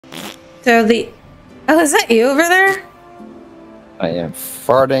So the... Oh, is that you over there? I am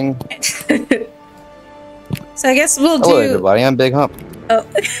farting. So I guess we'll Hello, do... everybody. I'm Big Hump. Oh,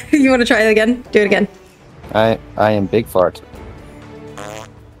 you want to try it again? Do it again. I am Big Fart.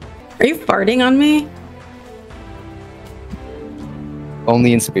 Are you farting on me?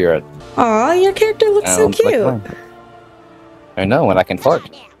 Only in spirit. Aw, your character looks so cute. Like I know, when I can fart.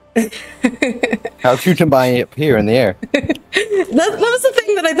 How cute am I up here in the air? That was the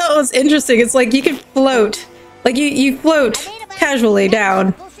thing that I thought was interesting. It's like you can float. Like you float casually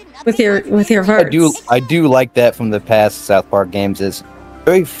down with your farts. I do like that from the past South Park games. Is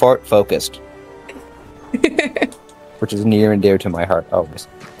very fart focused. Which is near and dear to my heart always.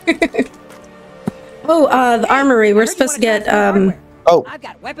 Oh, the armory. We're supposed to get Oh, I've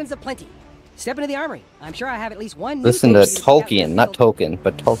got weapons aplenty. Step into the armory. I'm sure I have at least one. Listen to Tolkien, not Tolkien,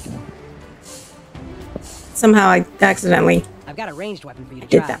 but Tolkien. Somehow I accidentally I've got a ranged weapon for you to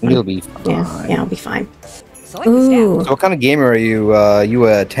did try. that one. You'll be fine. Yeah, I'll be fine. Ooh. So what kind of gamer are you? You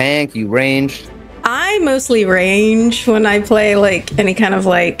a tank? You ranged? I mostly range when I play like any kind of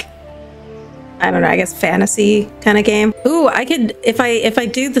like, I don't know, I guess fantasy kind of game. Ooh, I could, if I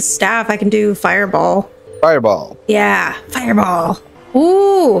do the staff, I can do fireball. Fireball. Yeah, fireball.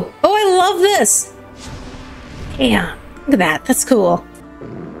 Ooh, oh, I love this. Damn, look at that. That's cool.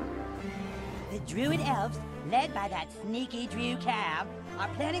 The druid elves, led by that sneaky Drew Cab, are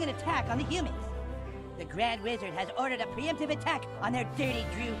planning an attack on the humans. The Grand Wizard has ordered a preemptive attack on their dirty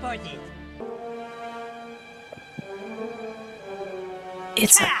Drew forces.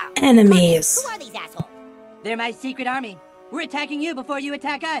 It's enemies. Who are these assholes? They're my secret army. We're attacking you before you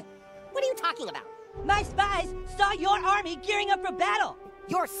attack us. What are you talking about? My spies saw your army gearing up for battle.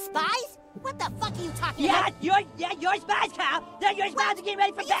 Your spies? What the fuck are you talking about? Your spies, Kyle. They're your spies are getting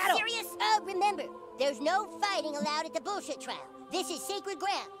ready for battle. Are you serious? Remember, there's no fighting allowed at the bullshit trial. This is sacred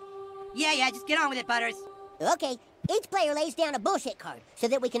ground. Yeah, just get on with it, Butters. Okay, each player lays down a bullshit card so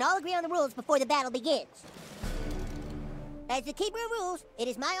that we can all agree on the rules before the battle begins. As the keeper of rules, it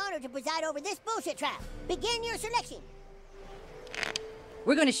is my honor to preside over this bullshit trial. Begin your selection.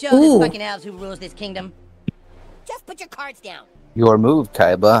 We're gonna show this fucking elves who rules this kingdom. Just put your cards down. Your move,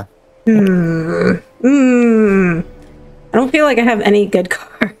 Kaiba. I don't feel like I have any good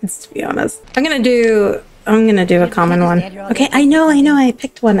cards, to be honest. I'm gonna do a common one. Okay, I know, I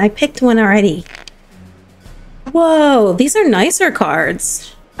picked one. I picked one already. Whoa, these are nicer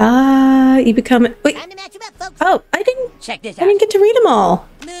cards. You become, wait. Time to match them up, folks. Oh, I didn't Check this out. I didn't get to read them all.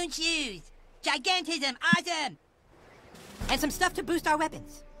 Moon shoes. Gigantism. Awesome. And some stuff to boost our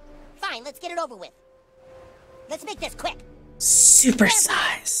weapons. Fine, let's get it over with. Let's make this quick. Super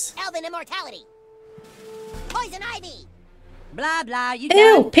size. Elven immortality. Poison ivy. Blah, blah. You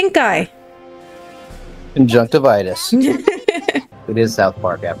Ew, done? pink guy. Conjunctivitis. It is South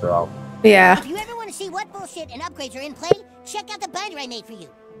Park after all. Yeah. If you ever want to see what bullshit and upgrades are in play, check out the binder I made for you.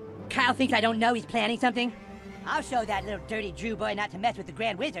 Kyle thinks I don't know he's planning something. I'll show that little dirty Drew boy not to mess with the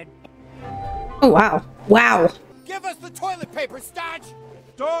Grand Wizard. Oh, wow. Wow. Give us the toilet paper, Stodge!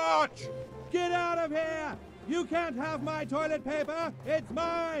 Dodge! Get out of here! You can't have my toilet paper! It's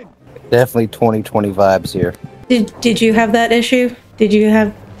mine! Definitely 2020 vibes here. Did you have that issue? Did you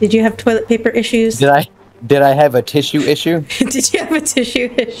have toilet paper issues? Did I have a tissue issue? Did you have a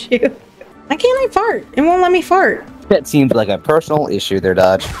tissue issue? Why can't I fart? It won't let me fart. That seems like a personal issue there,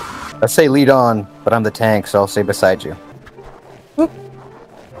 Dodge. I say lead on, but I'm the tank, so I'll stay beside you.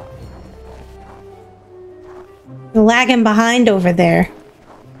 You're lagging behind over there.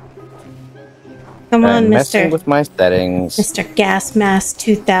 Come on, I'm messing Mr. with my settings. Mr. Gas Mask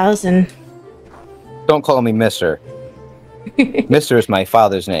 2000. Don't call me Mister. Mister is my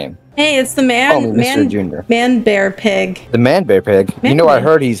father's name. Hey, it's the Call me Mr. Junior. Man bear pig. The man bear pig. Man you know, I bear.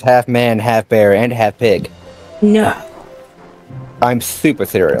 heard he's half man, half bear, and half pig. No. I'm super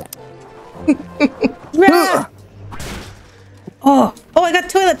ethereal. Ah! Oh, I got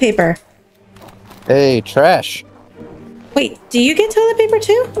toilet paper. Hey, trash. Wait, do you get toilet paper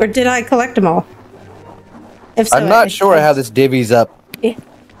too? Or did I collect them all? If so, I'm not sure how this divvies up.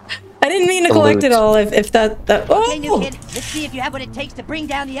 I didn't mean to collect it all if that oh! Okay, new kid, let's see if you have what it takes to bring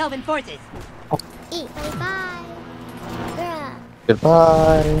down the elven forces. Eat, bye.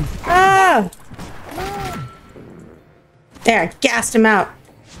 Goodbye. Ah! There, I gassed him out.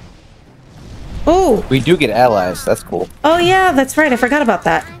 Oh! We do get allies. That's cool. Oh yeah, that's right. I forgot about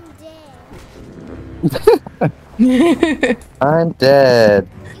that. I'm dead.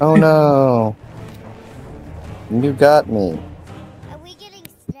 Oh no. You got me. Are we getting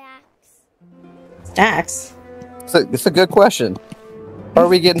snacks? Stacks. It's a good question. Are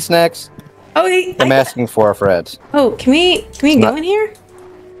we getting snacks? Oh, I'm asking for our friends. Oh, can we go in here?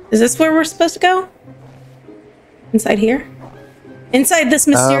 Is this where we're supposed to go? Inside here? Inside this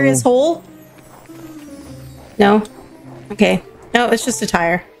mysterious hole? No? Okay. No, it's just a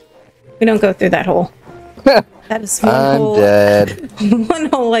tire. We don't go through that hole. That is one hole. I'm dead. One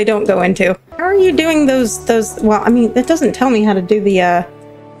hole I don't go into. How are you doing those? Well, I mean, it doesn't tell me how to do the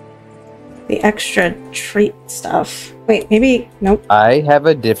extra treat stuff. Wait, maybe nope. I have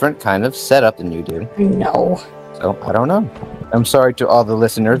a different kind of setup than you do. No. So I don't know. I'm sorry to all the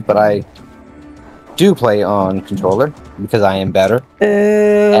listeners, but I do play on controller because I am better.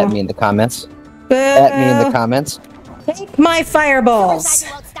 At me in the comments. At me in the comments. Take my fireballs.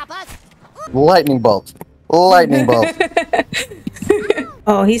 Won't stop us. Lightning bolt. Lightning bolt.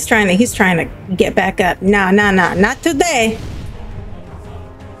 Oh, he's trying to get back up. Nah, not today.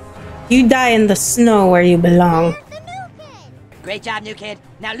 You die in the snow where you belong. Great job, new kid.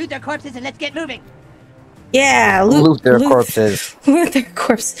 Now loot their corpses and let's get moving. Yeah, Loot their corpses. Loot their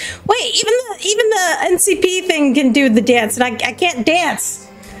corpse. Wait, even the NCP thing can do the dance, and I can't dance.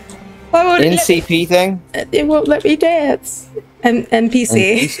 Why would NCP thing? It won't let me dance.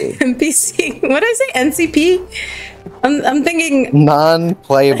 NPC. NPC. What did I say? NCP? I'm thinking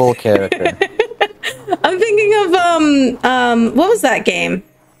Non-playable character. I'm thinking of what was that game?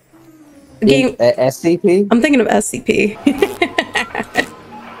 SCP? I'm thinking of SCP.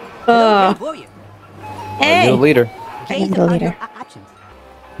 Who you? Hey. You're the leader. I am the leader. Options.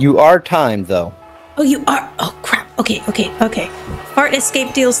 You are timed though. Oh, you are. Oh crap. Okay. Fart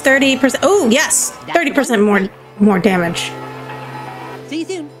escape deals 30%. Oh yes, 30% more damage. See you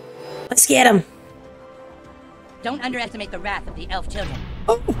soon. Let's get him. Don't underestimate the wrath of the elf children.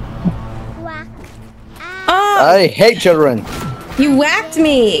 Oh, I hate children. you whacked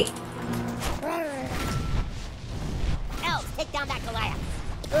me. Elves, take down that Goliath.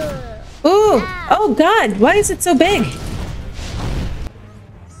 Ooh. Oh God. Why is it so big?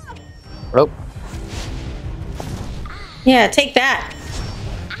 Rope. Yeah, take that.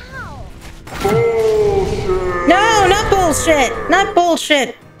 Ow. No, not bullshit. Not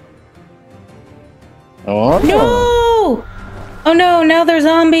bullshit. Oh. No. Oh no. Now they're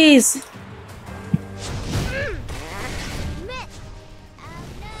zombies.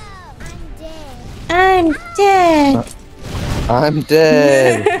 I'm dead. I'm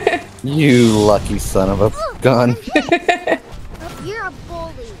dead. You lucky son of a gun. You're a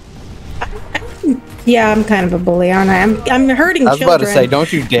bully. Yeah, I'm kind of a bully, aren't I? I'm hurting I was children. about to say,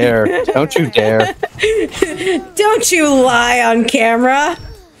 don't you dare. Don't you dare. Don't you lie on camera.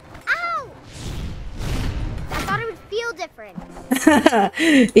 Ow! I thought it would feel different.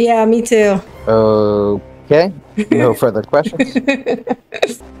 Yeah, me too. Okay. No further questions.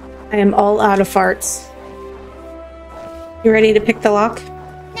 I am all out of farts. You ready to pick the lock?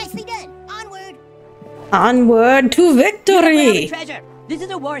 Nicely done. Onward. Onward to victory! Treasure. This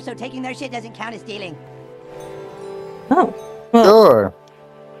is a war, so taking their shit doesn't count as stealing. Oh, well, Sure.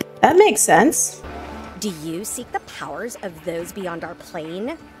 that makes sense. Do you seek the powers of those beyond our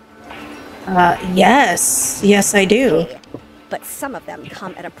plane? Yes. Yes, I do. But some of them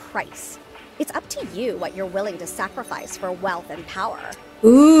come at a price. It's up to you what you're willing to sacrifice for wealth and power.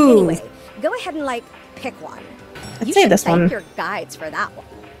 Ooh. Anyway, go ahead and, pick one. I'd You say should this thank one. your guides for that one.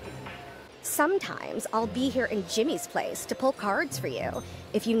 Sometimes I'll be here in Jimmy's place to pull cards for you,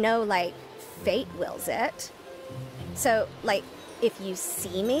 if you know, fate wills it. So, if you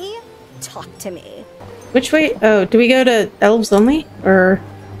see me, talk to me. Which way? Oh, do we go to elves only? Or...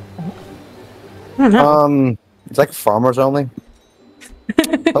 I don't know. It's like farmers only.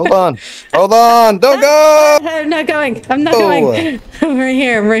 Hold on. Hold on. Don't go. I'm not going. I'm not Oh. going. I'm right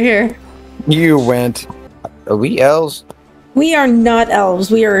here. I'm right here. You went. Are we elves? We are not elves.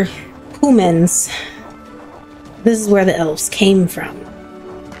 We are humans. This is where the elves came from.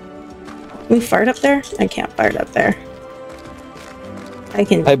 Can we fart up there? I can't fart up there. I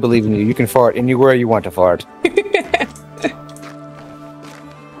can. I believe in you. You can fart anywhere you want to fart.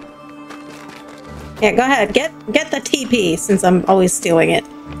 Yeah, go ahead. Get the TP since I'm always stealing it.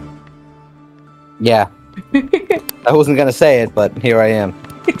 Yeah. I wasn't gonna say it, but here I am.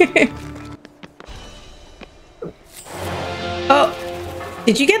 Oh,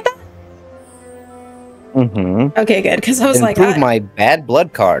 did you get that? Mm-hmm. Okay, good. Because I was like, Improve my bad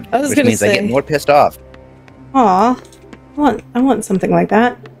blood card, I was which gonna means I say. get more pissed off. aw, I want something like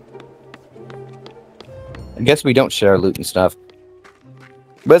that. I guess we don't share loot and stuff.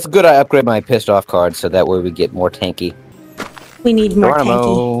 But it's good I upgrade my pissed off card so that way we get more tanky. We need more tanky.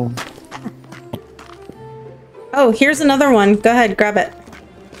 Geronimo. Oh, here's another one. Go ahead, grab it.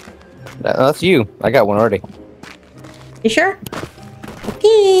 That's you. I got one already. You sure?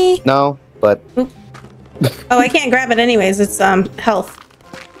 Okay. No, but Oh, I can't grab it anyways. It's health.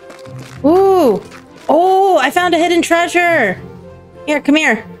 Ooh. Oh, I found a hidden treasure. Here, come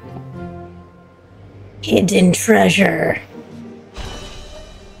here. Hidden treasure.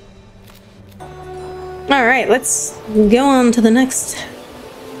 All right, let's go on to the next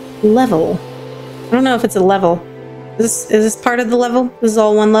level. I don't know if it's a level. Is this part of the level? This is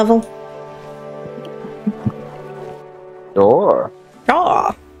all one level? Sure.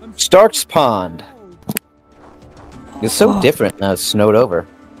 Oh. Stark's Pond. It's so different now it's snowed over.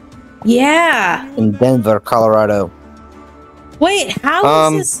 Yeah. In Denver, Colorado. Wait,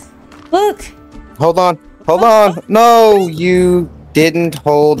 how is this? Look. Hold on. Hold on. No, you didn't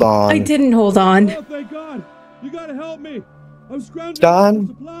hold on. I didn't hold on. Oh, thank God. You gotta help me. I'm scrounging Done.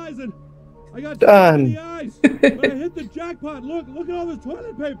 for supplies and I got Done. in the ice. But I hit the jackpot. Look at all this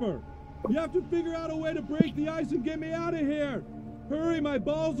toilet paper. You have to figure out a way to break the ice and get me out of here. Hurry, my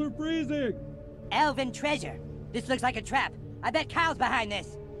balls are freezing. Elven treasure. This looks like a trap. I bet Kyle's behind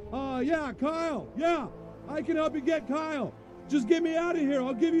this. Yeah, Kyle. Yeah, I can help you get Kyle. Just get me out of here.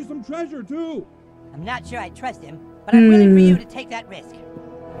 I'll give you some treasure, too. I'm not sure I trust him, but I'm willing for you to take that risk.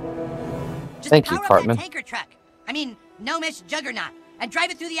 Just Thank you, power up Cartman. that tanker truck. I mean, Gnomish Juggernaut, and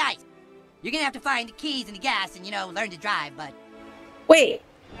drive it through the ice. You're gonna have to find the keys and the gas and, you know, learn to drive, but... Wait,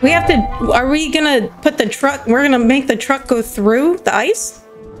 we have to... Are we gonna put the truck... We're gonna make the truck go through the ice?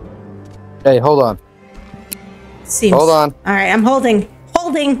 Hey, hold on. Seems... Hold on. Alright, I'm holding.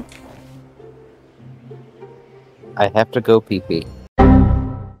 Holding! I have to go pee-pee.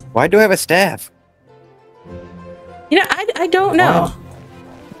 Why do I have a staff? You know, I don't know.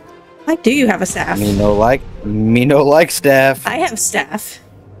 Why do you have a staff? Me no like staff. I have staff.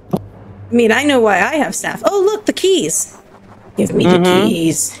 I mean, I know why I have staff. Oh, look, the keys. Give me the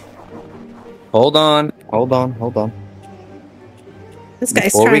keys. Hold on. Hold on. Hold on. This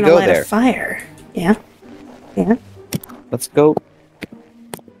guy's Before we trying to go light there. a fire. Yeah. Yeah. Let's go.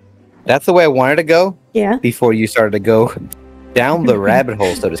 That's the way I wanted to go Yeah. before you started to go down the rabbit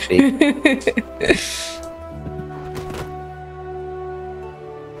hole, so to speak.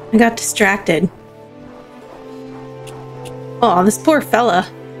 I got distracted. Oh, this poor fella.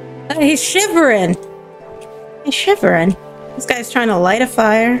 He's shivering. He's shivering. This guy's trying to light a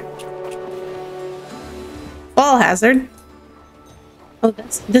fire. Fall hazard. Oh,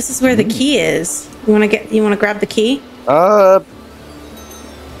 this is where the key is. You wanna grab the key?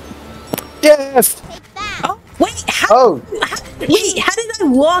 Yes! Oh, wait, how did I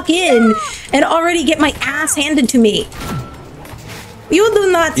walk in and already get my ass handed to me? You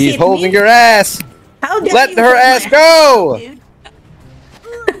do not He's hit holding me. your ass! How dare Let you her hold my ass go! Dude,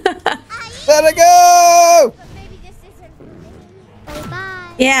 Let it go! Maybe this isn't for me.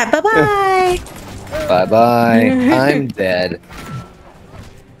 Bye-bye. Yeah, bye-bye. Bye-bye. I'm dead.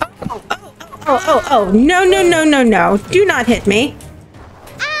 Oh, no. Do not hit me.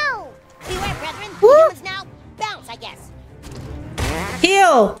 Ow! Beware, brethren. Woo. Humans now bounce, I guess.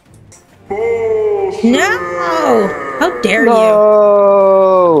 Heal. No. How dare you?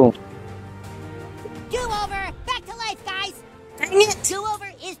 No! Do-over. Back to life, guys. Dang it.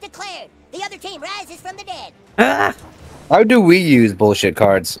 Do-over is declared. The other team rises from the dead. Ugh. How do we use bullshit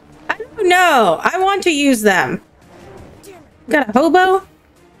cards? I don't know. I want to use them. Got a hobo?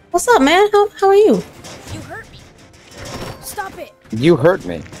 What's up, man? How are you? You hurt me. Stop it. You hurt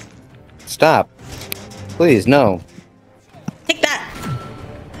me. Stop. Please, no. Take that.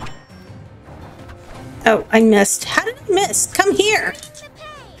 Oh, I missed. How did I miss? Come here.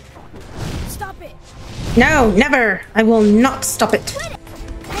 Stop it. No, never. I will not stop it.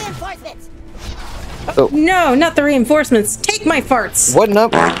 Reinforcements. Oh. No, not the reinforcements. Take my farts. What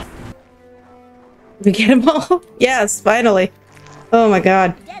number? Did we get them all? Yes, finally. Oh my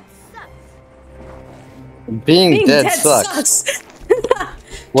god. Dead sucks. Being dead sucks.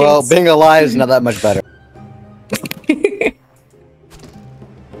 Well, Jinx. being alive is not that much better.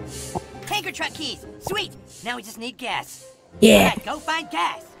 tanker truck keys. Sweet. Now we just need gas. Yeah. Alright, go find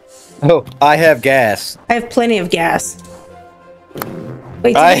gas. Oh, I have gas. I have plenty of gas.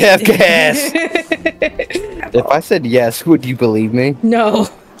 Wait, I have gas. If I said yes, would you believe me? No.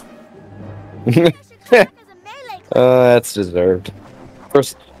 That's deserved.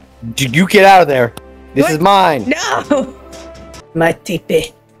 First, you get out of there. This What? is mine. No. My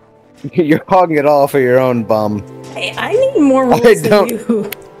teepee. You're hogging it all for your own bum. I need more rules than you.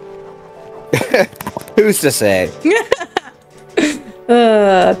 Who's to say?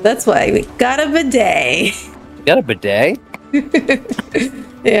 That's why we got a bidet. You got a bidet?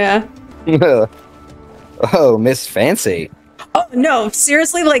 Yeah. Oh, Miss Fancy. Oh no,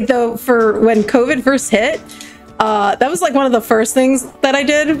 seriously, like for when COVID first hit, that was like one of the first things that I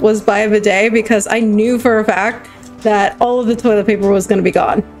did was buy a bidet because I knew for a fact that all of the toilet paper was going to be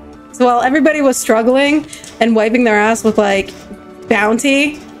gone. So while everybody was struggling and wiping their ass with like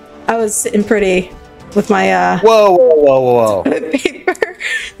Bounty, I was sitting pretty with my whoa. toilet paper,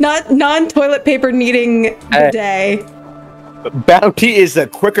 not non-toilet paper needing bidet. Bounty is a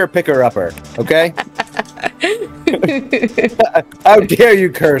quicker picker-upper, okay? How dare you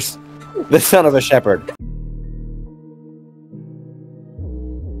curse the son of a shepherd?